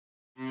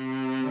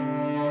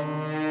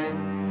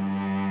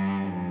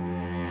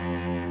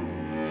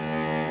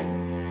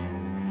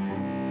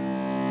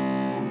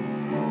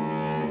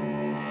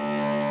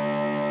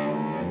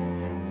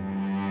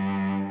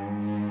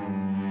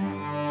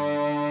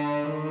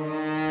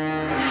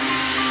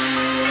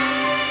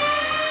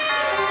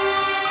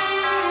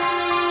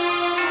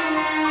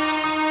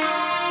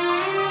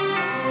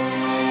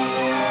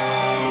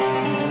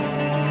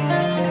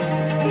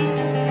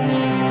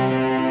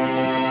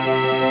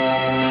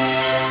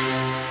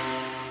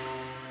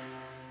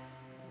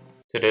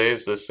Today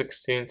is the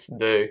 16th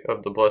day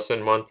of the blessed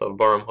month of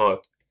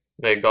Baramhat.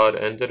 May God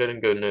end it in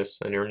goodness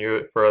and renew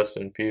it for us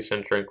in peace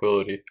and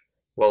tranquility,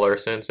 while our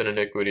sins and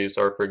iniquities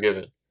are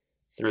forgiven.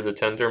 Through the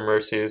tender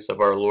mercies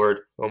of our Lord,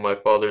 O my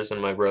fathers and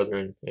my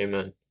brethren.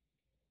 Amen.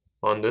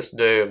 On this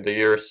day of the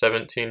year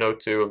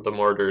 1702 of the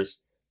martyrs,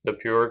 the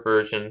pure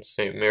Virgin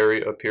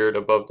St.Mary appeared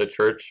above the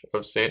church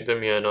of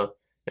St.Demiana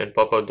in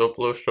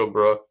Papadouplo,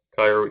 Shoubra,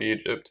 Cairo,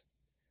 Egypt.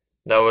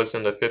 That was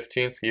in the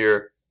 15th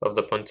year of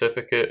the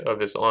pontificate of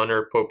His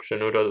Honor Pope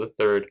Shenouda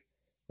III,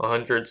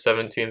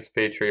 117th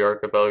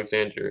Patriarch of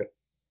Alexandria.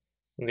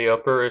 The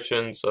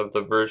apparitions of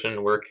the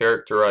Virgin were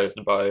characterized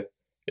by,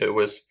 it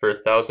was for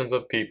thousands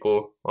of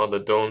people on the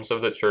domes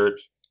of the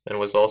church, and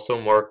was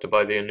also marked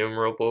by the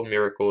innumerable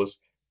miracles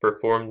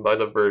performed by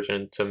the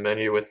Virgin to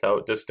many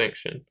without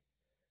distinction.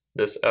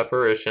 This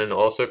apparition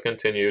also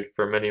continued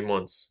for many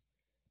months.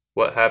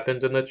 What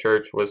happened in the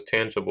church was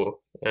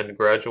tangible and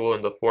gradual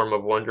in the form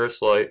of wondrous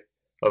light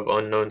of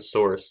unknown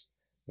source.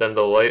 Then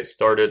the light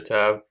started to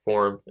have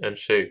form and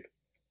shape.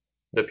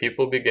 The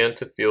people began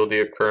to feel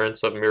the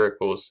occurrence of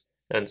miracles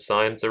and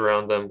signs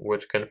around them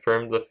which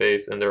confirmed the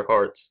faith in their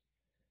hearts.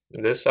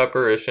 This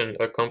apparition,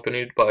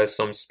 accompanied by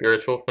some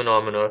spiritual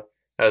phenomena,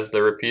 as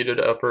the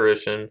repeated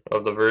apparition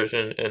of the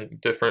Virgin in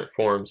different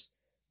forms,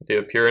 the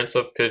appearance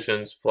of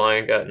pigeons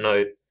flying at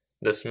night,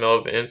 the smell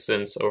of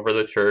incense over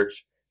the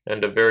church,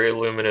 and a very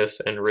luminous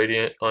and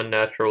radiant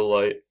unnatural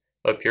light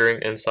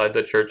appearing inside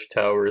the church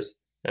towers,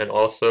 and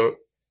also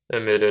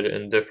emitted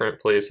in different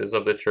places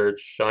of the church,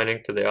 shining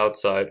to the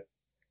outside.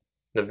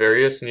 The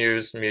various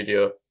news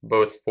media,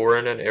 both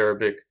foreign and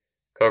Arabic,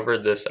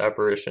 covered this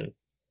apparition.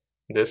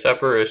 This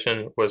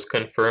apparition was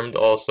confirmed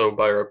also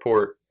by a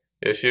report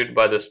issued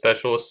by the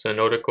special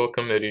synodical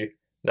committee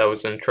that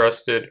was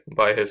entrusted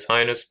by His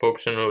Highness Pope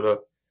Shenouda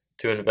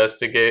to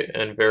investigate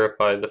and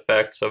verify the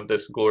facts of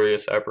this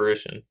glorious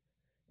apparition.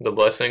 The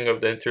blessing of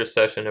the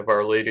intercession of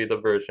Our Lady the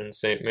Virgin,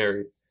 St.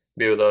 Mary,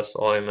 be with us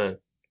all. Amen.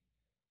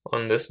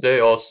 On this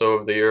day also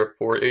of the year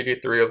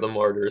 483 of the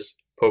martyrs,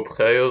 Pope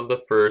Khail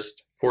I,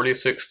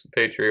 46th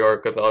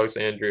Patriarch of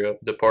Alexandria,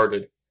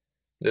 departed.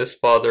 This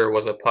father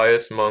was a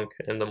pious monk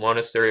in the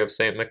monastery of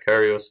St.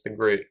 Mikhail the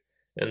Great,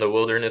 in the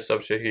wilderness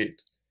of Shahid.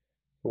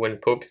 When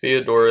Pope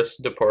Theodorus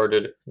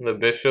departed, the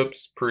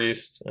bishops,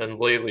 priests, and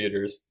lay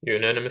leaders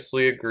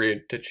unanimously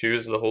agreed to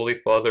choose the Holy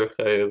Father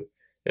Khail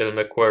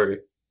el-Mekwari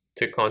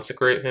to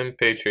consecrate him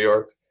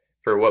Patriarch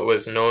for what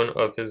was known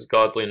of his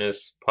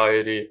godliness,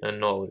 piety, and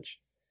knowledge.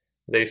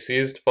 They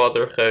seized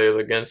Father Khail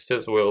against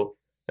his will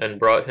and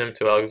brought him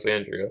to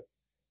Alexandria.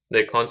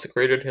 They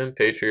consecrated him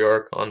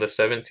Patriarch on the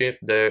 17th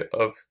day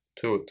of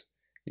Tut,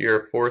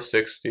 year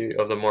 460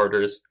 of the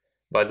martyrs,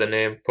 by the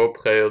name Pope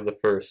Khail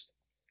I.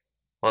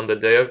 On the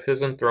day of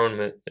his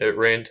enthronement, it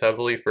rained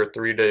heavily for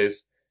 3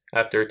 days,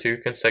 after 2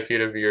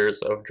 consecutive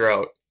years of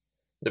drought.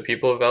 The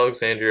people of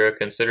Alexandria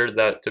considered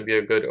that to be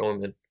a good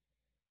omen.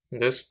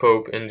 This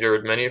pope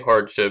endured many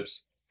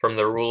hardships from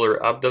the ruler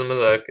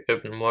Abdelmelek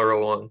ibn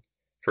Marwan,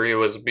 for he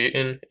was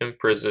beaten,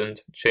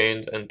 imprisoned,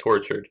 chained, and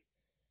tortured.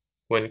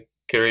 When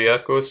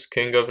Kyriakos,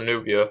 king of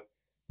Nubia,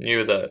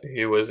 knew that,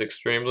 he was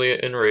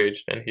extremely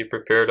enraged, and he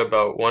prepared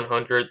about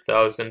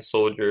 100,000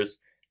 soldiers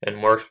and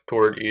marched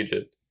toward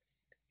Egypt.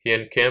 He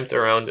encamped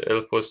around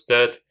El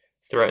Fustat,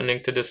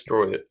 threatening to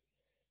destroy it.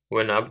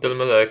 When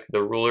Abdelmelek,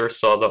 the ruler,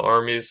 saw the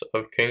armies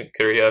of King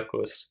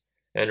Kyriakos,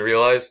 and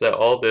realized that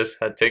all this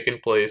had taken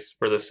place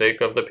for the sake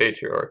of the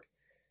Patriarch,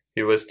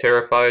 he was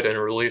terrified and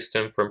released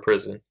him from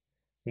prison.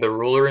 The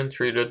ruler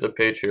entreated the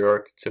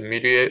Patriarch to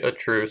mediate a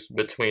truce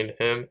between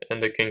him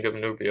and the king of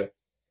Nubia.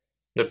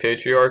 The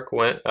Patriarch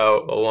went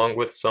out along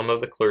with some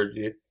of the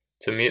clergy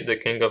to meet the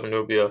king of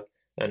Nubia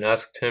and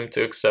asked him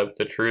to accept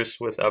the truce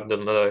with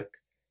Abdelmelek.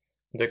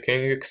 The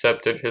king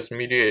accepted his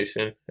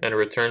mediation and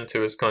returned to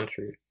his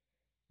country.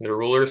 The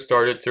ruler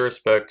started to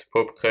respect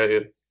Pope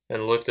Khail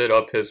and lifted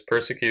up his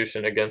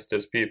persecution against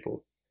his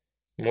people.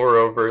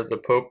 Moreover, the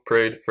Pope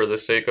prayed for the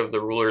sake of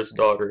the ruler's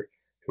daughter,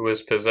 who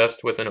was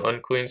possessed with an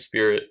unclean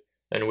spirit,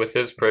 and with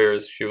his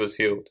prayers she was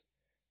healed.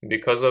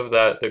 Because of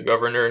that, the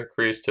governor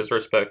increased his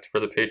respect for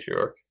the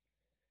Patriarch.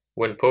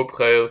 When Pope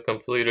Khail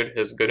completed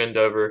his good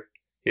endeavor,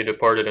 he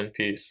departed in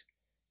peace.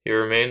 He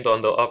remained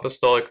on the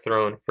apostolic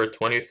throne for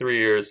 23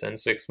 years and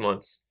 6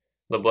 months.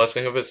 The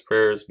blessing of his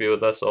prayers be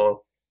with us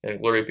all, and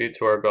glory be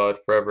to our God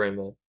forever.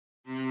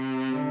 Amen.